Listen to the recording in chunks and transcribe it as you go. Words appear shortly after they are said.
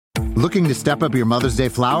Looking to step up your Mother's Day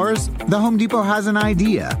flowers? The Home Depot has an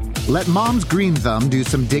idea. Let Mom's Green Thumb do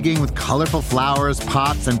some digging with colorful flowers,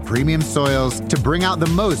 pots, and premium soils to bring out the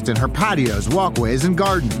most in her patios, walkways, and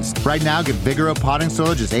gardens. Right now, get Vigoro potting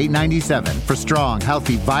soil just $8.97 for strong,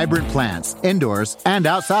 healthy, vibrant plants, indoors and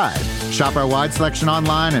outside. Shop our wide selection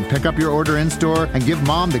online and pick up your order in-store and give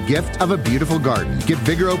Mom the gift of a beautiful garden. Get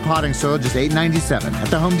Vigoro potting soil just $8.97 at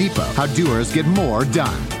the Home Depot. How doers get more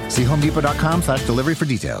done. See homedepot.com/delivery for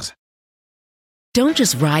details. Don't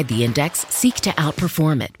just ride the index, seek to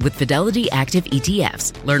outperform it with Fidelity Active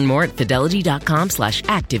ETFs. Learn more at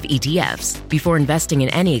fidelity.com/active ETFs. Before investing in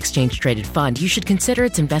any exchange-traded fund, you should consider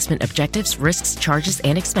its investment objectives, risks, charges,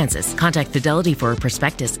 and expenses. Contact Fidelity for a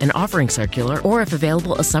prospectus, an offering circular, or if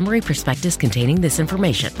available, a summary prospectus containing this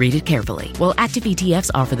information. Read it carefully. While active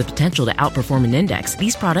ETFs offer the potential to outperform an index,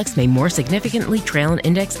 these products may more significantly trail an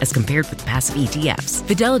index as compared with passive ETFs.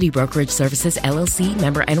 Fidelity Brokerage Services, LLC,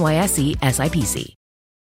 member NYSE, SIPC.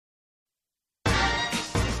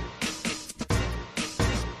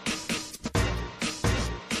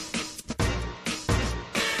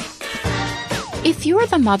 If you're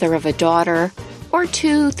the mother of a daughter, or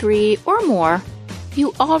 2, 3, or more,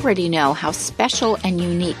 you already know how special and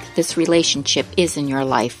unique this relationship is in your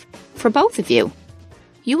life, for both of you.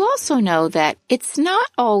 You also know that it's not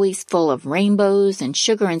always full of rainbows and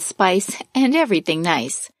sugar and spice and everything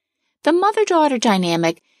nice. The mother-daughter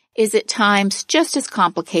dynamic is at times just as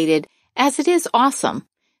complicated as it is awesome.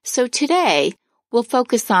 So today, we'll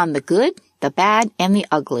focus on the good, the bad, and the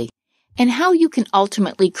ugly, and how you can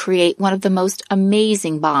ultimately create one of the most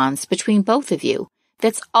amazing bonds between both of you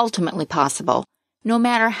that's ultimately possible, no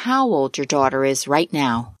matter how old your daughter is right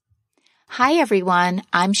now. Hi, everyone.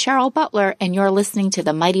 I'm Cheryl Butler, and you're listening to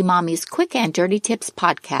the Mighty Mommy's Quick and Dirty Tips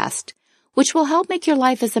podcast, which will help make your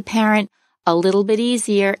life as a parent a little bit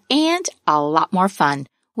easier and a lot more fun.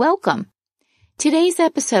 Welcome. Today's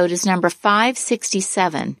episode is number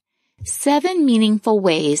 567. 7 meaningful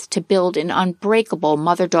ways to build an unbreakable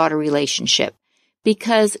mother-daughter relationship,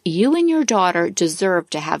 because you and your daughter deserve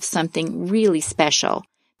to have something really special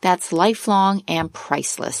that's lifelong and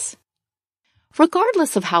priceless.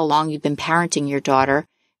 Regardless of how long you've been parenting your daughter,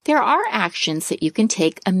 there are actions that you can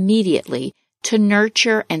take immediately to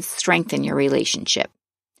nurture and strengthen your relationship.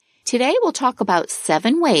 Today we'll talk about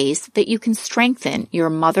 7 ways that you can strengthen your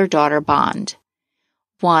mother-daughter bond.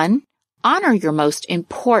 1. Honor your most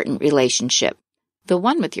important relationship, the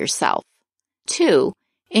one with yourself. 2.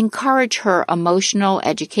 Encourage her emotional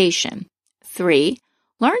education. 3.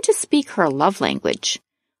 Learn to speak her love language.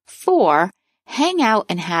 4. Hang out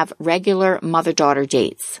and have regular mother-daughter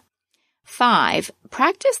dates. 5.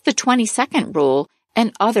 Practice the 20-second rule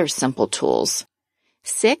and other simple tools.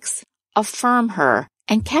 6. Affirm her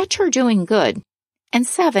and catch her doing good. And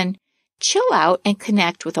 7. Chill out and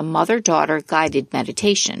connect with a mother-daughter guided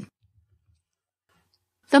meditation.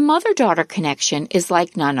 The mother-daughter connection is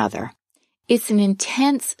like none other. It's an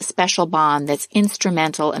intense, special bond that's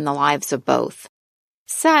instrumental in the lives of both.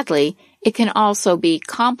 Sadly, it can also be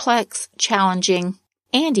complex, challenging,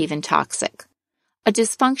 and even toxic. A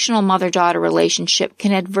dysfunctional mother-daughter relationship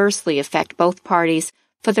can adversely affect both parties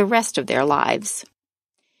for the rest of their lives.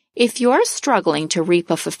 If you're struggling to reap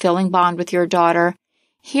a fulfilling bond with your daughter,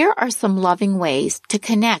 here are some loving ways to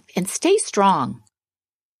connect and stay strong.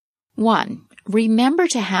 1. Remember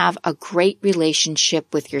to have a great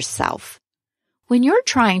relationship with yourself. When you're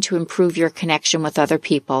trying to improve your connection with other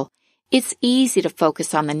people, it's easy to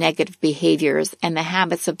focus on the negative behaviors and the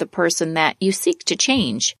habits of the person that you seek to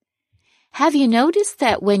change. Have you noticed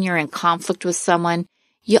that when you're in conflict with someone,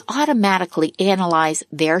 you automatically analyze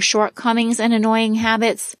their shortcomings and annoying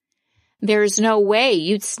habits? There's no way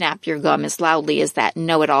you'd snap your gum as loudly as that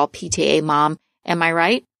know-it-all PTA mom, am I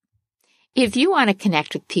right? If you want to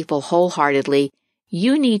connect with people wholeheartedly,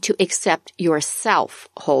 you need to accept yourself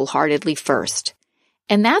wholeheartedly first.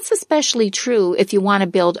 And that's especially true if you want to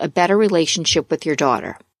build a better relationship with your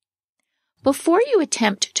daughter. Before you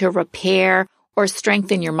attempt to repair or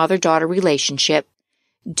strengthen your mother-daughter relationship,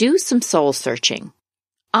 do some soul searching.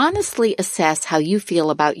 Honestly assess how you feel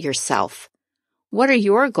about yourself. What are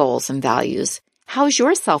your goals and values? How's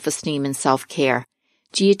your self-esteem and self-care?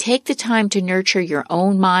 Do you take the time to nurture your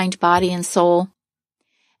own mind, body, and soul?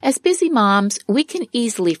 As busy moms, we can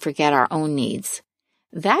easily forget our own needs.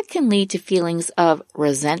 That can lead to feelings of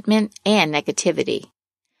resentment and negativity.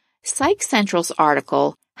 Psych Central's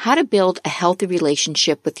article, How to Build a Healthy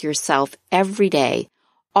Relationship with Yourself Every Day,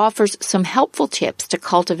 offers some helpful tips to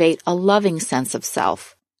cultivate a loving sense of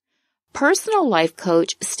self. Personal life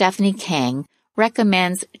coach Stephanie Kang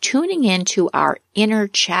recommends tuning into our inner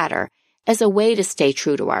chatter as a way to stay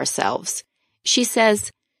true to ourselves. She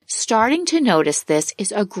says, Starting to notice this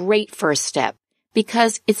is a great first step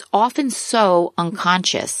because it's often so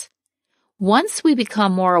unconscious. Once we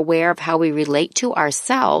become more aware of how we relate to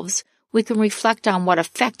ourselves, we can reflect on what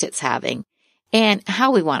effect it's having and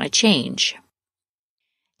how we want to change.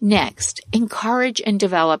 Next, encourage and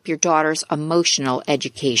develop your daughter's emotional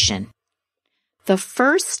education. The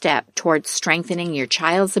first step towards strengthening your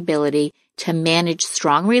child's ability to manage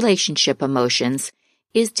strong relationship emotions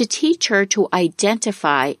is to teach her to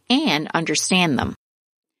identify and understand them.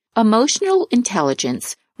 Emotional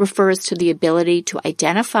intelligence refers to the ability to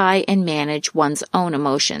identify and manage one's own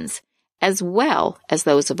emotions, as well as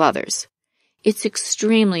those of others. It's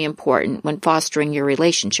extremely important when fostering your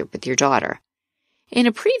relationship with your daughter. In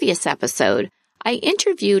a previous episode, I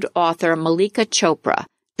interviewed author Malika Chopra,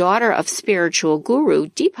 daughter of spiritual guru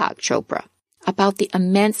Deepak Chopra, about the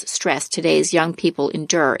immense stress today's young people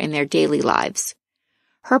endure in their daily lives.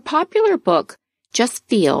 Her popular book, Just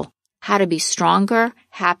Feel: How to Be Stronger,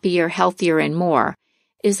 Happier, Healthier, and More,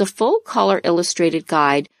 is a full-color illustrated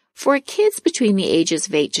guide for kids between the ages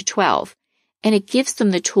of 8 to 12, and it gives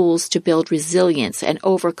them the tools to build resilience and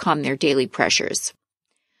overcome their daily pressures.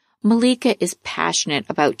 Malika is passionate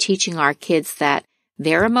about teaching our kids that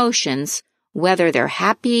their emotions, whether they're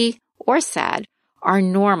happy or sad, are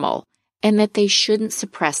normal and that they shouldn't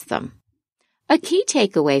suppress them. A key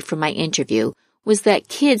takeaway from my interview was that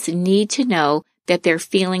kids need to know that their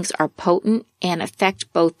feelings are potent and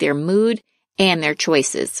affect both their mood and their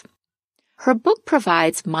choices. Her book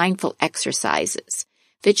provides mindful exercises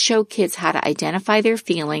that show kids how to identify their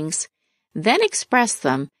feelings, then express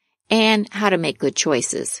them, and how to make good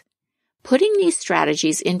choices. Putting these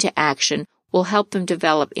strategies into action will help them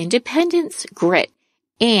develop independence, grit,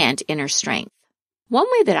 and inner strength. One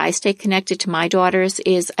way that I stay connected to my daughters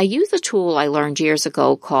is I use a tool I learned years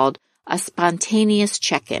ago called a spontaneous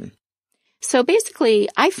check-in. So basically,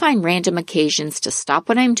 I find random occasions to stop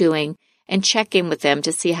what I'm doing and check in with them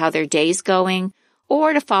to see how their day's going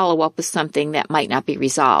or to follow up with something that might not be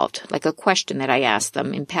resolved, like a question that I asked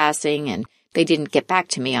them in passing and they didn't get back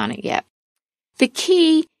to me on it yet. The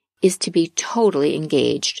key is to be totally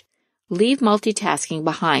engaged. Leave multitasking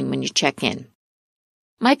behind when you check in.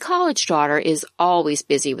 My college daughter is always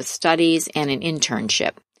busy with studies and an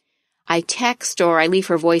internship. I text or I leave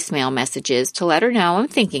her voicemail messages to let her know I'm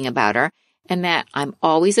thinking about her and that I'm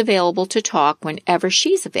always available to talk whenever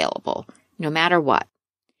she's available, no matter what.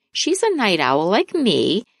 She's a night owl like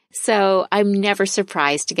me, so I'm never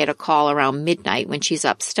surprised to get a call around midnight when she's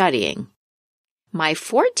up studying. My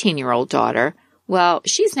 14-year-old daughter, well,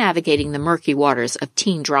 she's navigating the murky waters of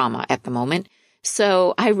teen drama at the moment,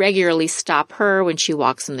 so I regularly stop her when she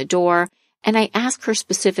walks in the door, and I ask her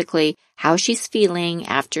specifically how she's feeling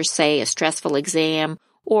after, say, a stressful exam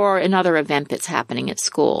or another event that's happening at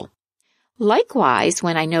school. Likewise,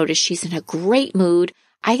 when I notice she's in a great mood,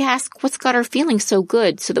 I ask what's got her feeling so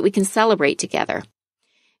good so that we can celebrate together.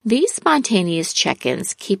 These spontaneous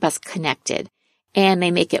check-ins keep us connected, and they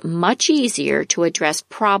make it much easier to address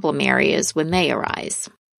problem areas when they arise.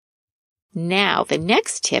 Now, the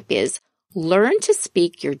next tip is learn to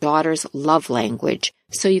speak your daughter's love language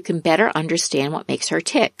so you can better understand what makes her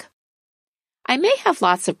tick. I may have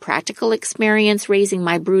lots of practical experience raising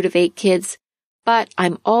my brood of 8 kids, but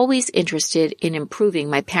I'm always interested in improving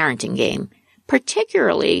my parenting game,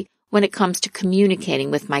 particularly when it comes to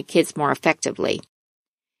communicating with my kids more effectively.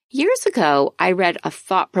 Years ago, I read a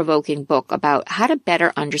thought-provoking book about how to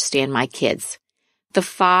better understand my kids, The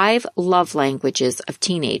 5 Love Languages of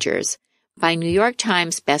Teenagers, by New York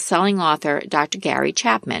Times bestselling author Dr. Gary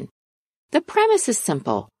Chapman. The premise is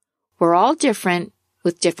simple. We're all different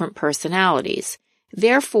with different personalities.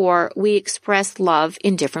 Therefore, we express love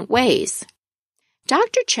in different ways.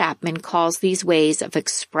 Dr. Chapman calls these ways of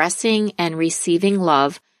expressing and receiving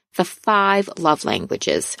love the 5 love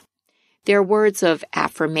languages. They're words of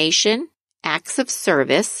affirmation, acts of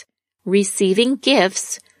service, receiving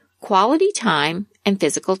gifts, quality time, and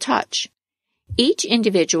physical touch. Each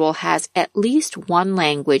individual has at least one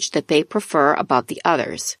language that they prefer above the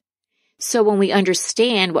others. So when we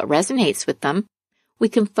understand what resonates with them, we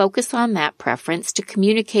can focus on that preference to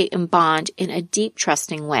communicate and bond in a deep,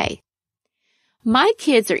 trusting way. My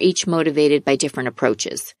kids are each motivated by different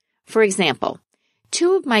approaches. For example,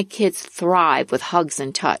 2 of my kids thrive with hugs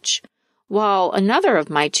and touch, while another of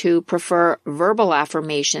my 2 prefer verbal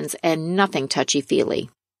affirmations and nothing touchy-feely.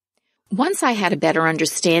 Once I had a better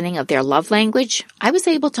understanding of their love language, I was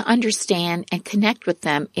able to understand and connect with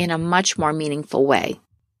them in a much more meaningful way.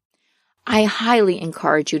 I highly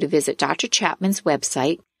encourage you to visit Dr. Chapman's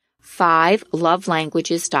website,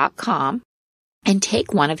 5lovelanguages.com, and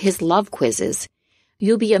take one of his love quizzes.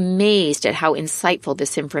 You'll be amazed at how insightful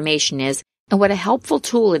this information is and what a helpful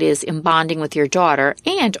tool it is in bonding with your daughter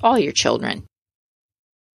and all your children.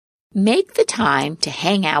 Make the time to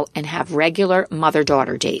hang out and have regular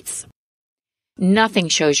mother-daughter dates. Nothing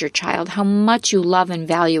shows your child how much you love and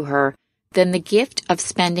value her than the gift of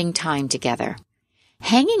spending time together.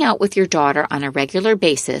 Hanging out with your daughter on a regular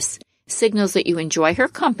basis signals that you enjoy her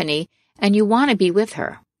company and you want to be with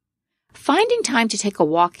her. Finding time to take a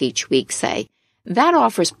walk each week, say, that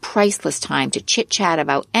offers priceless time to chit-chat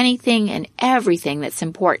about anything and everything that's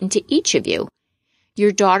important to each of you.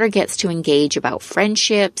 Your daughter gets to engage about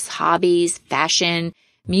friendships, hobbies, fashion,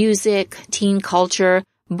 music, teen culture,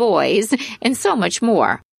 boys, and so much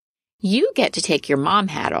more. You get to take your mom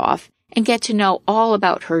hat off and get to know all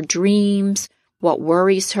about her dreams, what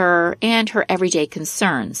worries her, and her everyday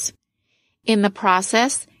concerns. In the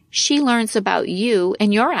process, she learns about you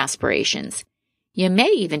and your aspirations. You may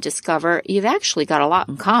even discover you've actually got a lot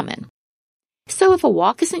in common. So if a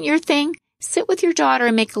walk isn't your thing, sit with your daughter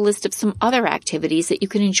and make a list of some other activities that you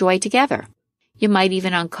can enjoy together. You might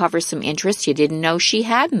even uncover some interests you didn't know she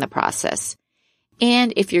had in the process.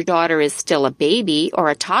 And if your daughter is still a baby or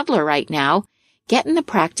a toddler right now, get in the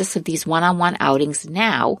practice of these one-on-one outings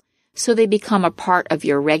now so they become a part of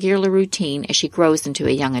your regular routine as she grows into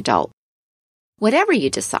a young adult. Whatever you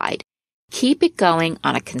decide, keep it going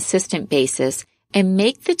on a consistent basis and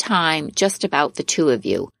make the time just about the two of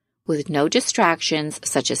you, with no distractions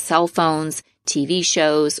such as cell phones, TV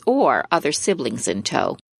shows, or other siblings in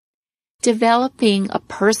tow. Developing a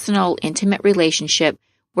personal, intimate relationship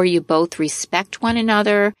where you both respect one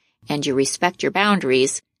another and you respect your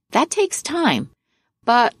boundaries, that takes time.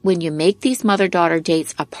 But when you make these mother-daughter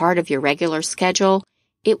dates a part of your regular schedule,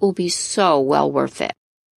 it will be so well worth it.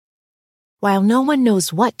 While no one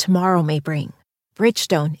knows what tomorrow may bring,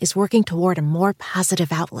 Bridgestone is working toward a more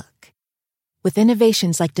positive outlook. With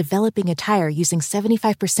innovations like developing a tire using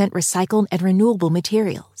 75% recycled and renewable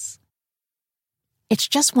materials. It's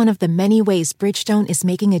just one of the many ways Bridgestone is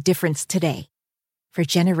making a difference today, for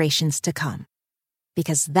generations to come.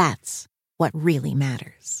 Because that's what really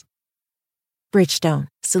matters. Bridgestone,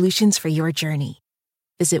 solutions for your journey.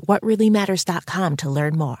 Visit whatreallymatters.com to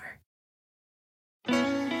learn more.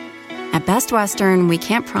 At Best Western, we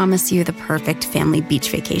can't promise you the perfect family beach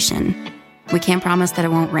vacation. We can't promise that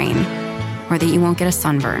it won't rain, or that you won't get a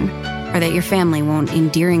sunburn, or that your family won't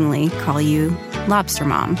endearingly call you Lobster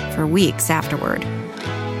Mom for weeks afterward.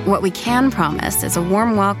 What we can promise is a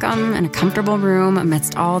warm welcome and a comfortable room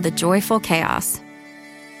amidst all the joyful chaos.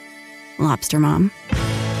 Lobster Mom.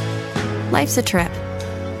 Life's a trip.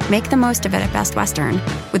 Make the most of it at Best Western,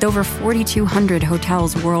 with over 4,200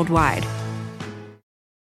 hotels worldwide.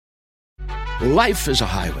 Life is a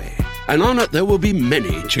highway, and on it there will be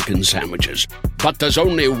many chicken sandwiches. But there's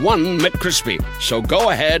only one McCrispy. So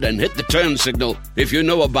go ahead and hit the turn signal if you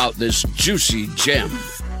know about this juicy gem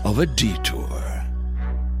of a detour.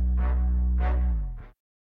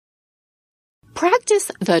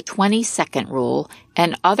 Practice the 20-second rule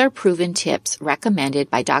and other proven tips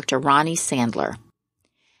recommended by Dr. Ronnie Sandler.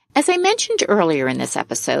 As I mentioned earlier in this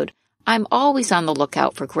episode, I'm always on the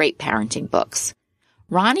lookout for great parenting books.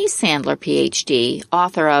 Ronnie Sandler, Ph.D.,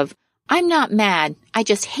 author of I'm Not Mad, I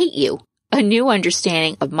Just Hate You, A New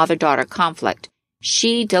Understanding of Mother-Daughter Conflict,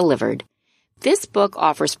 she delivered. This book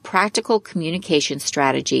offers practical communication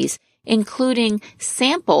strategies, including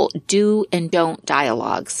sample do and don't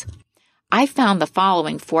dialogues. I found the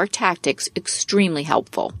following 4 tactics extremely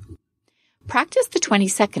helpful. Practice the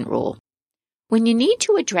 20-second rule. When you need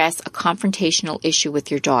to address a confrontational issue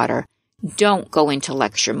with your daughter, don't go into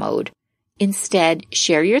lecture mode. Instead,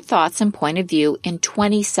 share your thoughts and point of view in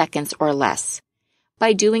 20 seconds or less.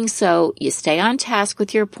 By doing so, you stay on task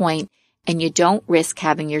with your point and you don't risk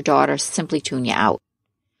having your daughter simply tune you out.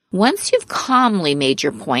 Once you've calmly made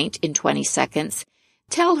your point in 20 seconds,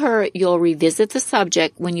 tell her you'll revisit the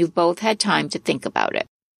subject when you've both had time to think about it.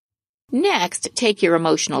 Next, take your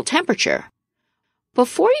emotional temperature.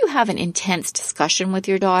 Before you have an intense discussion with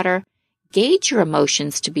your daughter, gauge your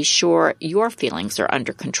emotions to be sure your feelings are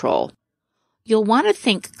under control. You'll want to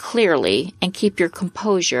think clearly and keep your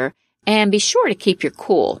composure, and be sure to keep your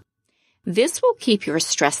cool. This will keep your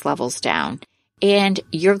stress levels down, and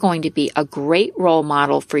you're going to be a great role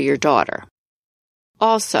model for your daughter.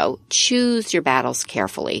 Also, choose your battles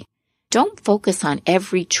carefully. Don't focus on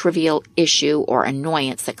every trivial issue or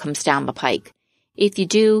annoyance that comes down the pike. If you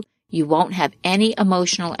do, you won't have any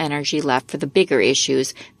emotional energy left for the bigger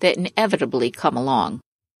issues that inevitably come along.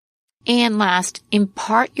 And last,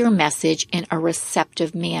 impart your message in a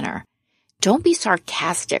receptive manner. Don't be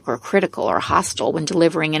sarcastic or critical or hostile when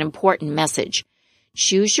delivering an important message.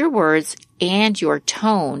 Choose your words and your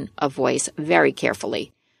tone of voice very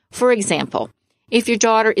carefully. For example, if your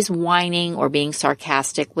daughter is whining or being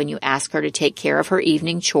sarcastic when you ask her to take care of her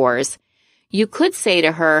evening chores, you could say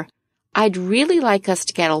to her, "I'd really like us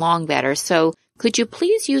to get along better, so could you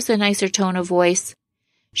please use a nicer tone of voice?"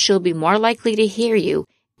 She'll be more likely to hear you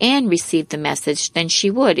and receive the message than she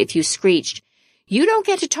would if you screeched, "You don't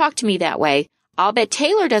get to talk to me that way. I'll bet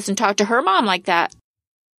Taylor doesn't talk to her mom like that."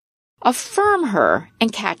 Affirm her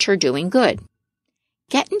and catch her doing good.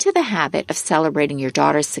 Get into the habit of celebrating your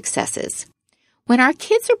daughter's successes. When our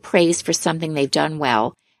kids are praised for something they've done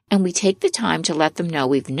well, and we take the time to let them know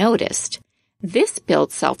we've noticed, this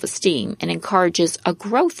builds self-esteem and encourages a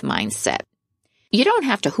growth mindset. You don't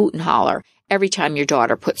have to hoot and holler every time your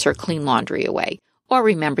daughter puts her clean laundry away or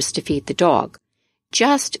remembers to feed the dog.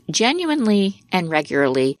 Just genuinely and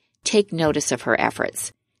regularly take notice of her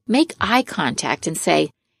efforts. Make eye contact and say,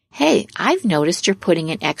 "Hey, I've noticed you're putting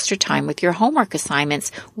in extra time with your homework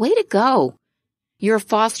assignments. Way to go." You're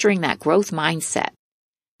fostering that growth mindset.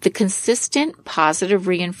 The consistent positive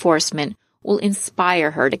reinforcement will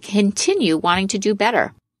inspire her to continue wanting to do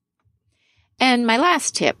better. And my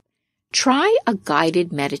last tip, try a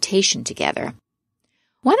guided meditation together.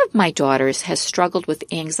 One of my daughters has struggled with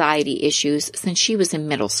anxiety issues since she was in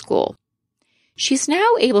middle school. She's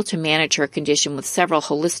now able to manage her condition with several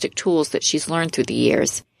holistic tools that she's learned through the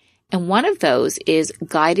years, and one of those is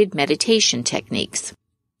guided meditation techniques.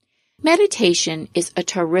 Meditation is a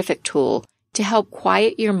terrific tool to help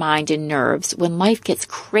quiet your mind and nerves when life gets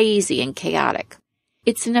crazy and chaotic.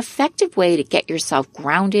 It's an effective way to get yourself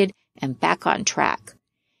grounded and back on track.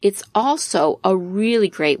 It's also a really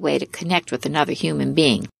great way to connect with another human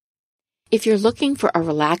being. If you're looking for a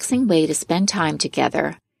relaxing way to spend time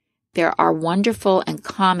together, there are wonderful and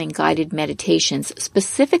calming guided meditations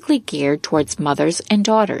specifically geared towards mothers and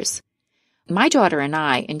daughters. My daughter and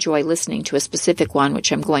I enjoy listening to a specific one,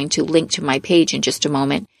 which I'm going to link to my page in just a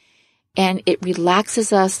moment, and it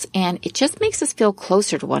relaxes us and it just makes us feel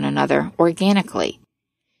closer to one another organically.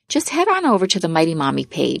 Just head on over to the Mighty Mommy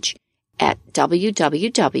page at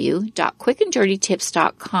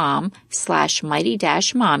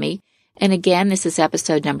www.quickanddirtytips.com/mighty-mommy, and again, this is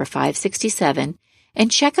episode number 567,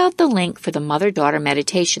 and check out the link for the mother-daughter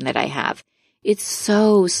meditation that I have. It's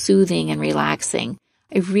so soothing and relaxing.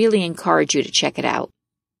 I really encourage you to check it out.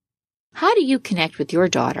 How do you connect with your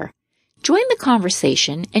daughter? Join the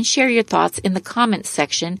conversation and share your thoughts in the comments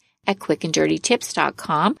section at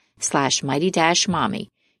quickanddirtytips.com/mighty-mommy.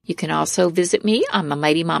 You can also visit me on the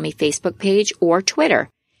Mighty Mommy Facebook page or Twitter.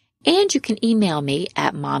 And you can email me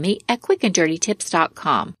at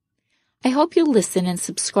mommy@quickanddirtytips.com. I hope you'll listen and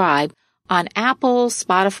subscribe on Apple,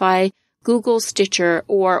 Spotify, Google, Stitcher,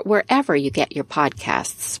 or wherever you get your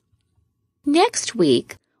podcasts. Next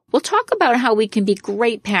week, we'll talk about how we can be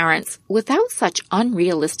great parents without such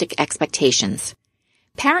unrealistic expectations.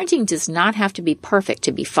 Parenting does not have to be perfect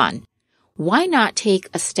to be fun. Why not take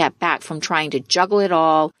a step back from trying to juggle it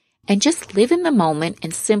all and just live in the moment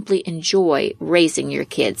and simply enjoy raising your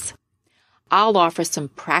kids? I'll offer some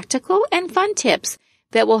practical and fun tips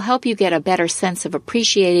that will help you get a better sense of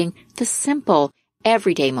appreciating the simple,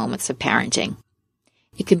 everyday moments of parenting.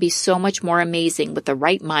 It can be so much more amazing with the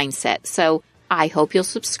right mindset, so I hope you'll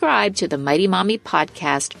subscribe to the Mighty Mommy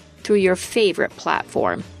podcast through your favorite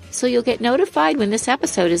platform so you'll get notified when this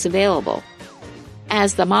episode is available.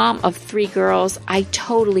 As the mom of 3 girls, I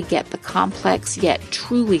totally get the complex yet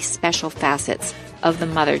truly special facets of the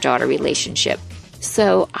mother-daughter relationship.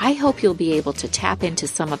 So I hope you'll be able to tap into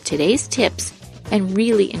some of today's tips and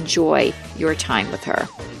really enjoy your time with her.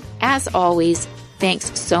 As always,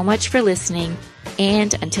 thanks so much for listening,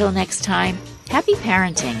 and until next time, happy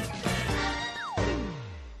parenting.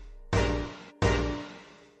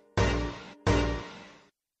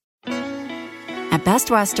 At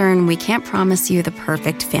Best Western, we can't promise you the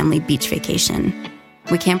perfect family beach vacation.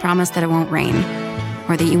 We can't promise that it won't rain,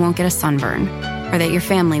 or that you won't get a sunburn, or that your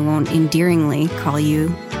family won't endearingly call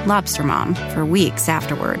you Lobster Mom for weeks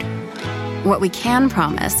afterward. What we can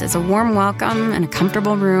promise is a warm welcome and a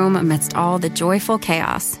comfortable room amidst all the joyful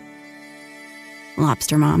chaos.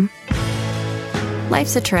 Lobster Mom.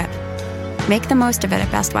 Life's a trip. Make the most of it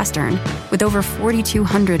at Best Western, with over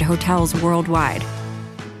 4,200 hotels worldwide.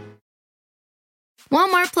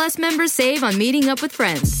 Walmart Plus members save on meeting up with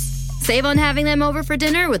friends. Save on having them over for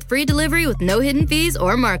dinner with free delivery with no hidden fees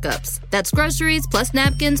or markups. That's groceries, plus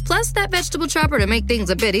napkins, plus that vegetable chopper to make things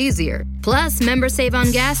a bit easier. Plus, members save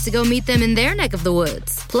on gas to go meet them in their neck of the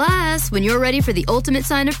woods. Plus, when you're ready for the ultimate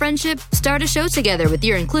sign of friendship, start a show together with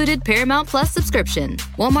your included Paramount Plus subscription.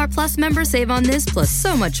 Walmart Plus members save on this plus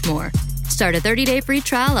so much more. Start a 30-day free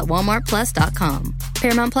trial at walmartplus.com.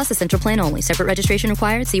 Paramount Plus Essential Plan only. Separate registration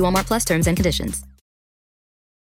required. See Walmart Plus terms and conditions.